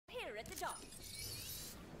the job.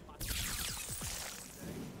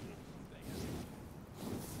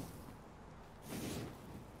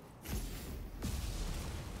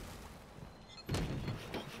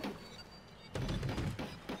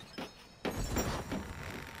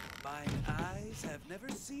 Mine eyes have never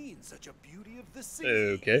seen such a beauty of the seas.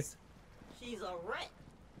 Okay. She's a wreck.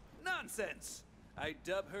 Nonsense. I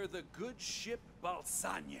dub her the good ship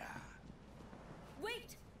Balsania.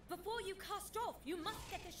 Wait! Before you cast off, you must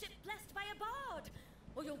get the ship blessed by a bard,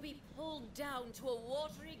 or you'll be pulled down to a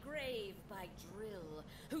watery grave by Drill,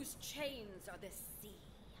 whose chains are the sea.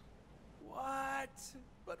 What?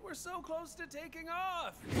 But we're so close to taking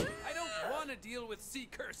off. I don't want to deal with sea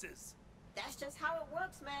curses. That's just how it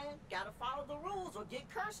works, man. Gotta follow the rules or get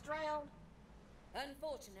cursed drowned.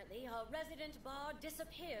 Unfortunately, our resident bard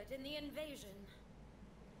disappeared in the invasion.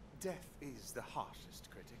 Death is the harshest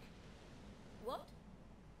critic. What?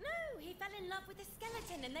 No, he fell in love with a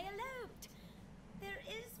skeleton and they eloped. There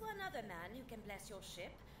is one other man who can bless your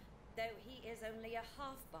ship, though he is only a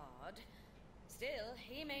half-bard. Still,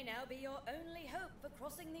 he may now be your only hope for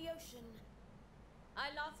crossing the ocean. I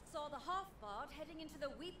last saw the half-bard heading into the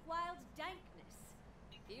weep-wild dankness.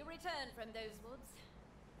 He returned from those woods.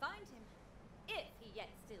 Find him, if he yet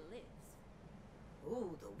still lives.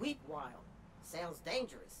 Ooh, the Weep Wild. Sounds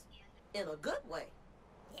dangerous. In a good way.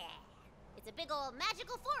 Yeah. It's a big old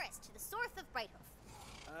magical forest to the north of Brighthoof.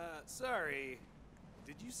 Sorry.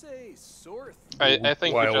 Did you say Sorth? I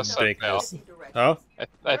think we Wild just set sail. Huh?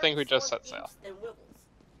 I think we just set sail.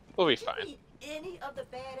 We'll be fine. Any of the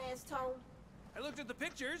badass tone? I looked at the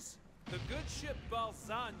pictures. The good ship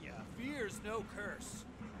Balsania fears no curse.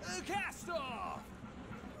 Cast off!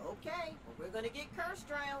 Okay, well, we're gonna get cursed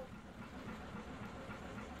drowned.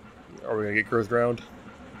 Are we gonna get cursed drowned?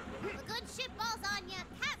 The good ship Balsania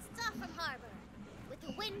casts off from harbor. With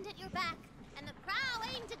the wind at your back and the prow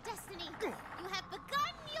aimed at destiny, you have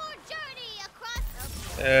begun your journey across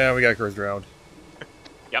the... Yeah, we got cursed drowned.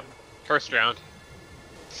 Yep. Curse drowned.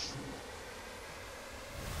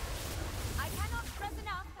 I cannot stress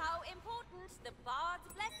enough how important the bard's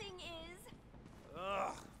blessing is.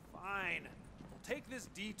 Ugh, fine. We'll take this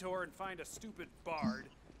detour and find a stupid bard.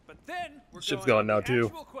 But then we're Ship's going gone now, on the too.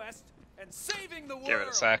 actual quest and saving the world. Give it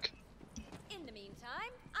a sec. In the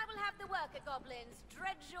meantime, I will have the worker goblins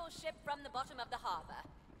dredge your ship from the bottom of the harbor.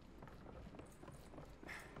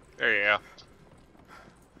 There you go.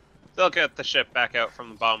 They'll get the ship back out from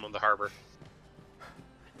the bottom of the harbor.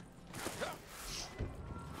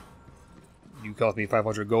 You cost me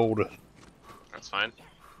 500 gold. That's fine.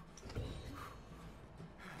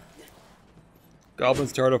 Goblins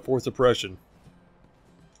start a force suppression.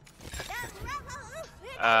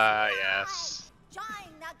 Yes.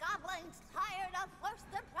 Join the goblins tired of forced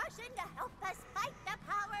oppression to help us fight the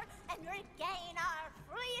power and regain our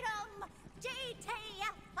freedom.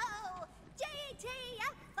 GTFO!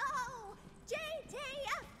 GTFO!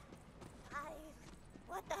 GTFO!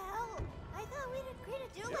 What the hell? I thought we'd agree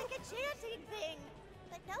to do like a chanting thing.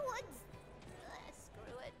 But no one's...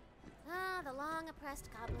 screw it. Ah, the long oppressed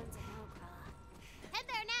goblins of Malcraw. Head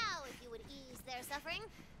there now if you would ease their suffering.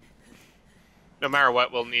 No matter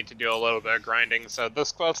what, we'll need to do a little bit of grinding, so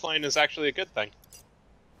this quest line is actually a good thing.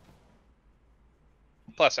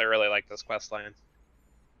 Plus, I really like this quest line.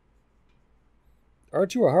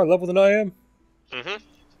 Aren't you a higher level than I am? Mm-hmm.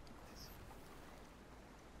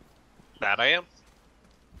 That I am.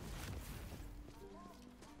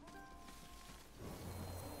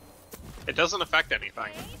 It doesn't affect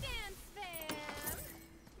anything. Hey, dance fan!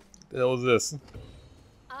 The hell is this?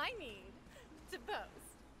 I need to boast.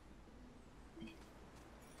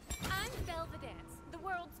 I'm Belvedance, the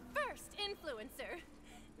world's first influencer.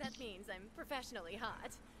 That means I'm professionally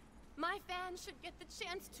hot. My fans should get the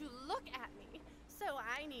chance to look at me, so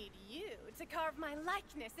I need you to carve my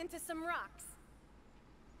likeness into some rocks.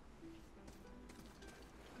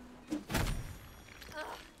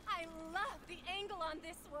 Ugh, I love the angle on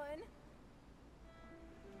this one.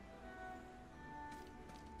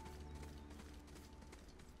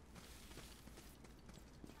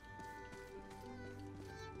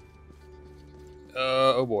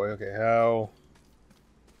 Oh boy, okay, how?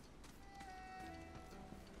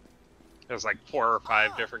 There's like 4 or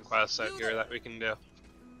 5 different quests out here that we can do.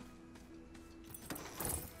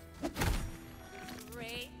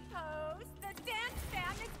 Great pose. The dance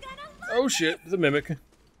fan is gonna love Oh shit, the mimic.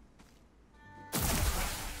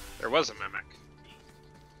 There was a mimic.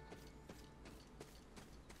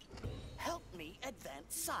 Help me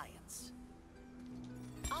advance science.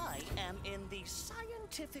 I am in the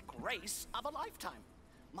scientific race of a lifetime.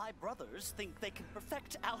 My brothers think they can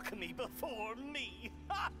perfect alchemy before me.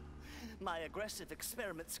 Ha! My aggressive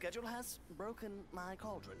experiment schedule has broken my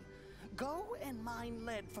cauldron. Go and mine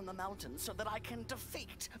lead from the mountains so that I can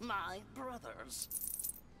defeat my brothers.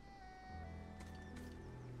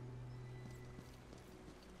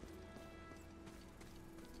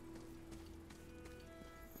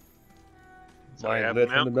 So Mine we have lead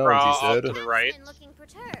from Mount the mountains, he Craw said. off to the right. Been looking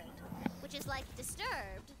perturbed, which is like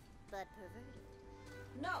disturbed, but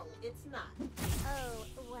perverted. No, it's not. Oh,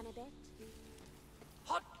 one a bit.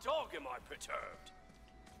 Hot dog, am I perturbed?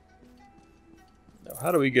 Now,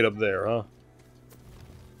 how do we get up there, huh?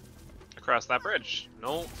 Across that bridge.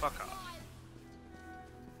 No, fuck off.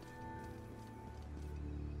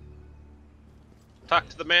 Talk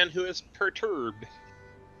to the man who is perturbed.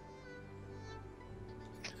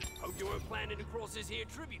 Hope you weren't planning to cross this here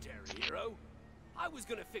tributary, hero. I was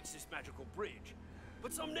gonna fix this magical bridge,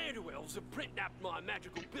 but some ne'er-do-wells have print-napped my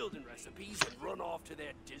magical building recipes and run off to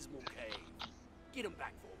their dismal cave. Get them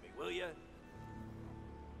back for me, will ya?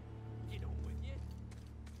 Get on with you.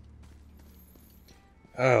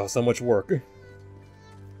 Oh, so much work.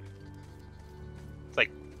 It's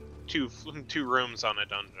like two rooms on a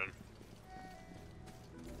dungeon.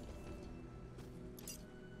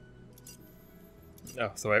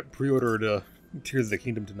 Oh, so I pre-ordered Tears of the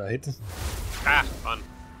Kingdom tonight, Ah, fun.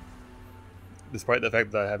 despite the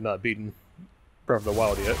fact that I have not beaten Breath of the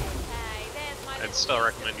Wild yet. Hey, there's my I'd still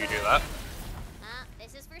recommend you do that.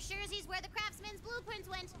 This is for surezies where the craftsman's blueprints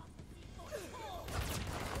went.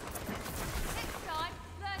 next time.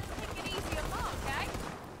 Learn to take it easy on Mark, eh?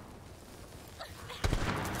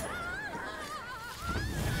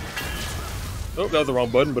 Oh, that was the wrong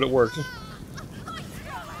button, but it worked.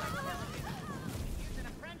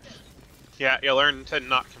 Yeah, you'll learn to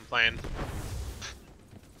not complain.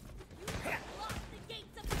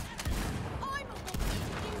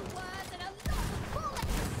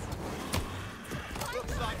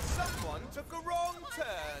 Looks like someone took a wrong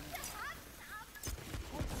turn.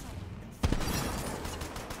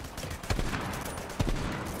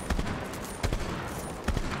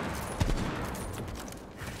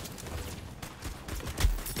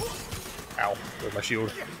 Ow, where's my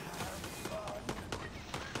shield?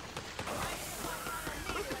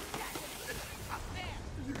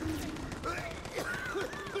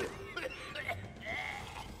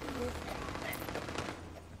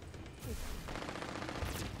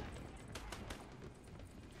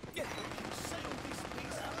 You can sail this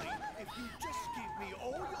peacefully if you just give me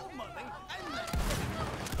all your money and let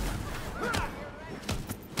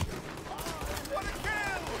What a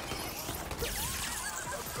kill!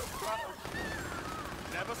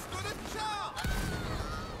 Never stood a chance!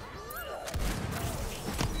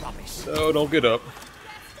 No, don't get up.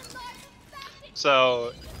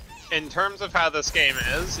 So, in terms of how this game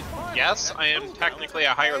is, yes, I am technically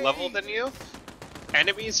a higher level than you.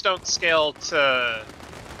 Enemies don't scale to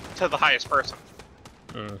the highest person.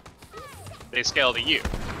 They scale to you.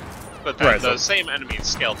 But then Right, so- those same enemies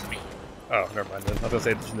scale to me. Oh, never mind then. I was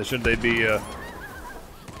gonna say, shouldn't they be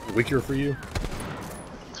weaker for you?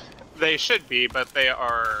 They should be, but they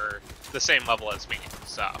are the same level as me,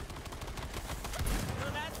 so.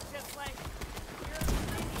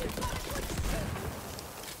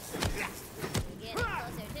 Getting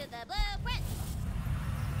closer to the blueprint.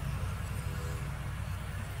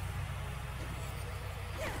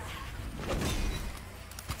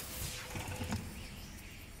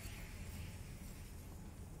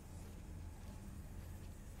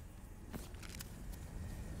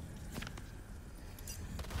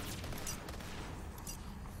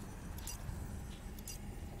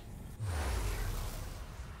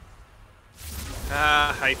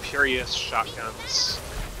 Ah, Hyperius shotguns.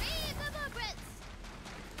 Read the blueprints.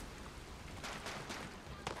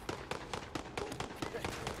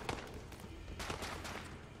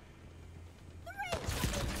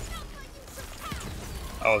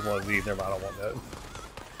 I was one of these. Never mind, I don't want that.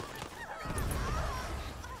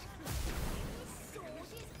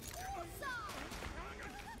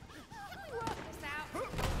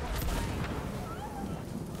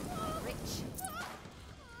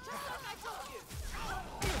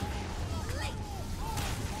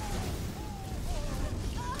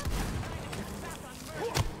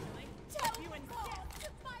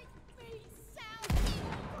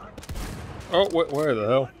 Oh, where the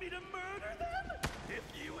hell?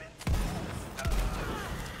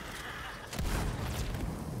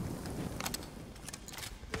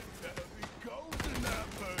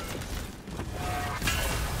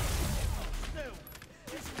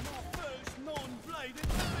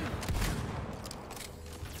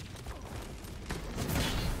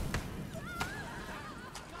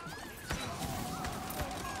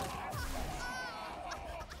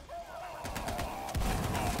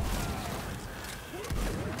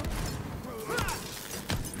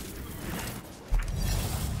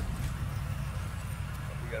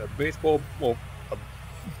 baseball, well, a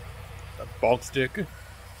bonk stick.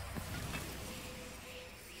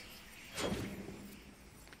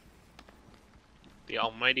 The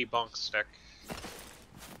almighty bonk stick.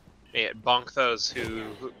 May it bonk those who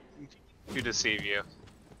deceive you.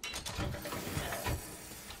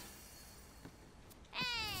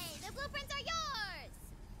 Hey, the blueprints are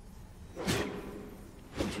yours!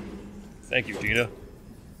 Thank you, Gina.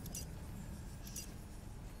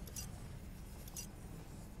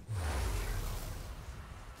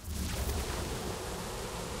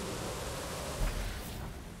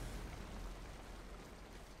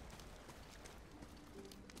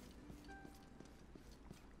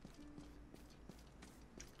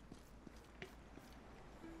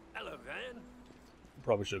 Hello, Van.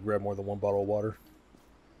 Probably should have grabbed more than one bottle of water.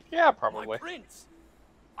 Yeah, probably. My prince.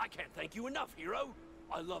 I can't thank you enough, hero.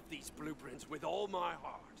 I love these blueprints with all my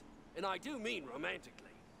heart. And I do mean romantically.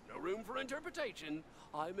 No room for interpretation.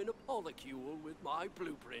 I'm in a polycule with my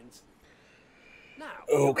blueprints. Now,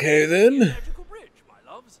 Okay, then. magical bridge,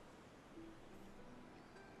 my loves.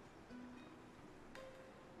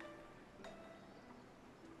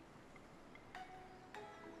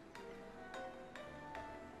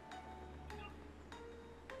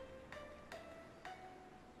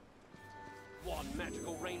 One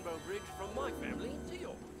magical rainbow bridge from my family to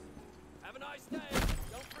yours. Have a nice day.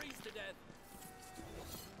 Don't freeze to death.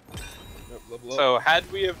 So, had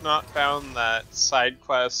we have not found that side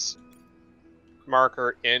quest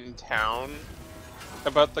marker in town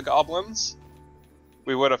about the goblins,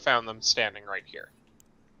 we would have found them standing right here.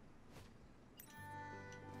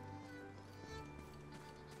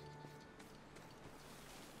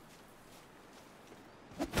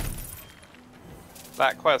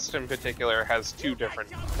 That quest in particular has two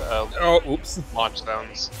different Oops. launch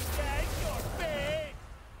zones.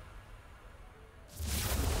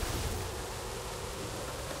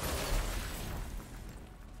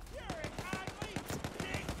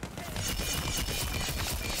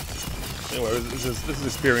 Anyway, this is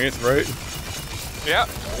experience, right? Yeah,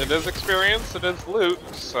 it is experience, it is loot,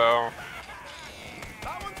 so...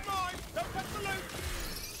 That one's mine! Don't touch the loot!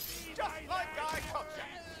 Just like I taught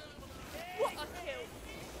you! What a kill!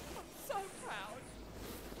 I'm so proud.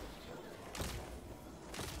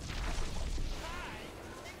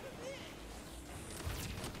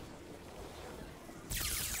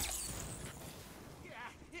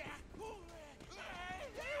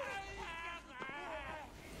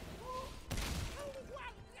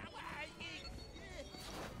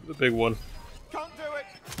 The big one. Can't do it!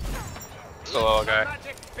 It's a little guy.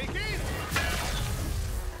 Magic, begin!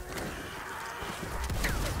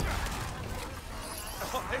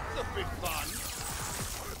 Oh, this will be fun!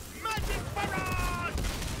 Magic barrage!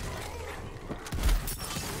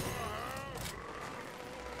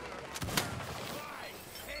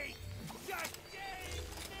 Hey, just gave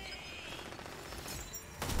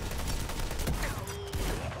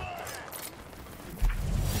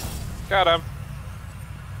Got him.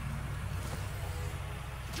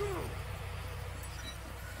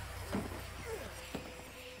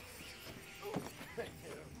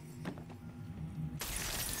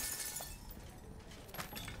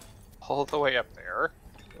 All the way up there.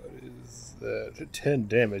 What is that? 10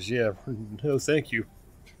 damage, yeah. No, thank you.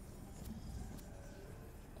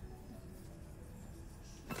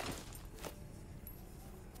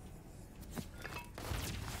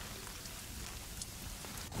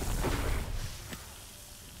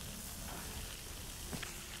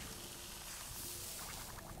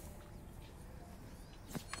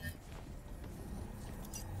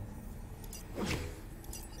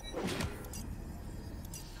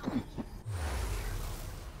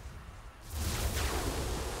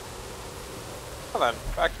 Well then,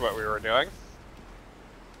 back to what we were doing.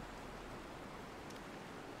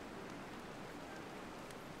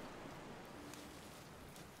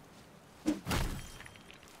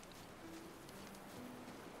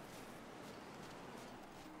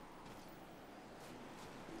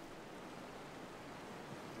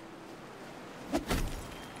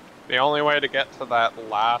 The only way to get to that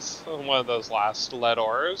last, one of those last lead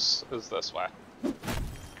ores is this way.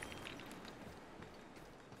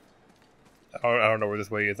 I don't know where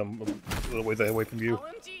this way is. I'm a little ways away from you.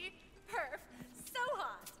 OMG, perf, so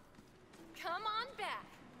hot. Come on back.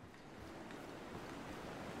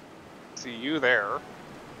 See you there.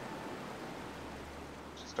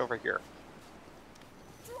 Just over here.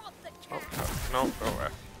 Drop the Oh, cat. no, go away.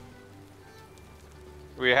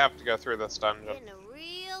 We have to go through this dungeon. Getting a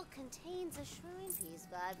real contains a shrine piece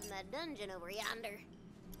vibe from that dungeon over yonder.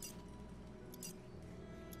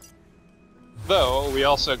 Though, we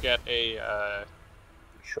also get a,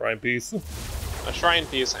 Shrine piece. A shrine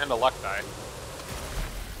piece and a luck die.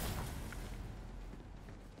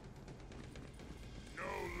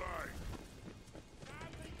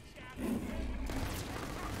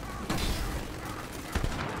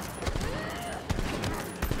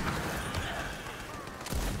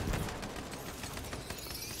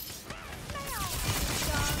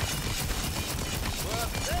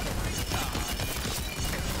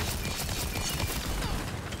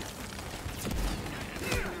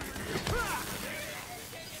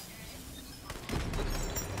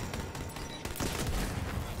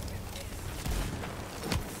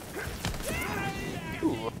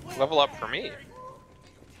 Ooh, level up for me.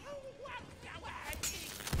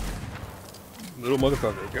 Little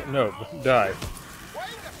motherfucker. No, die. Way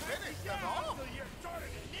to finish them off!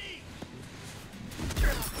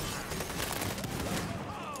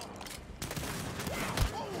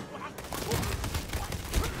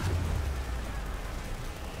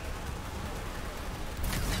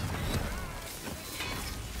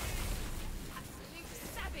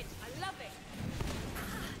 Savage, I love it.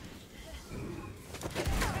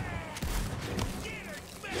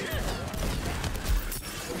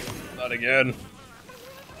 Not again.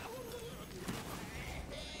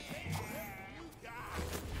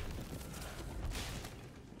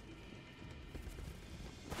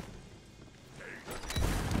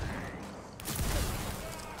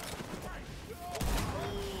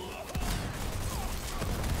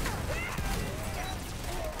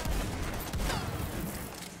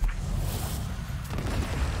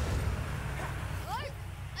 Lord,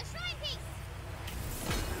 a shrine piece!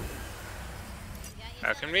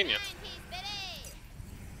 How convenient. Shrine piece, baby!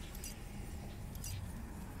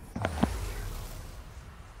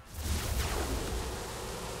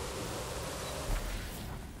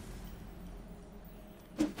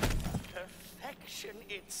 Perfection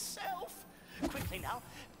itself. Quickly now,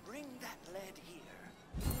 bring that lead here.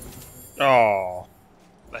 Oh.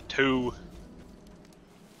 The 2.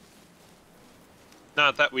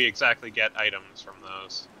 Not that we exactly get items from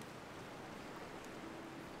those.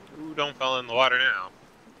 Ooh, don't fall in the water now.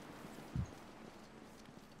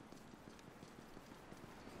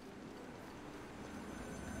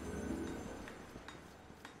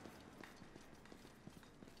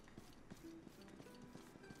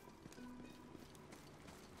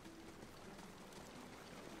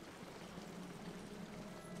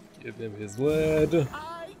 Give him his lead.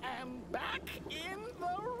 I am back in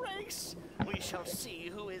the race. We shall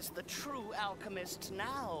see who is the true alchemist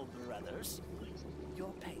now, brothers.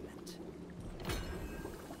 Your payment.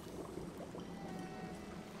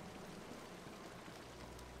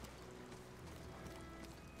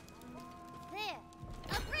 There,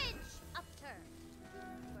 a bridge upturned.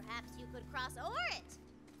 Perhaps you could cross over it.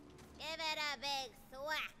 Give it a big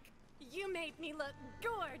thwack. You made me look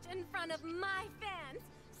gorge in front of my fans.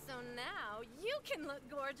 So now you can look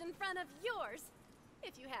gorge in front of yours.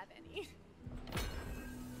 If you have any.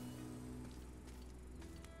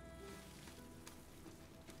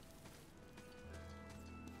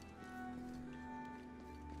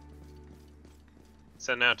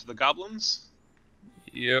 So now to the goblins.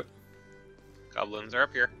 Yep. Goblins are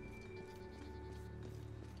up here.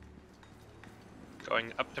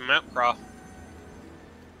 Going up to Mount Craw.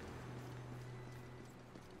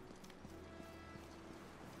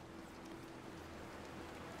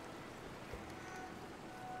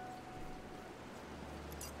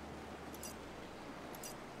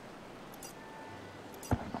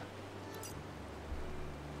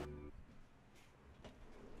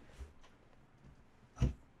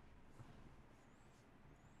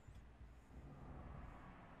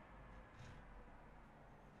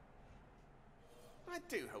 I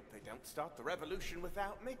do hope they don't start the revolution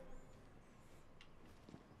without me.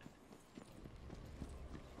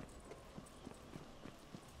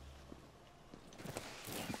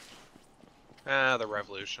 Ah, the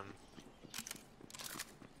revolution.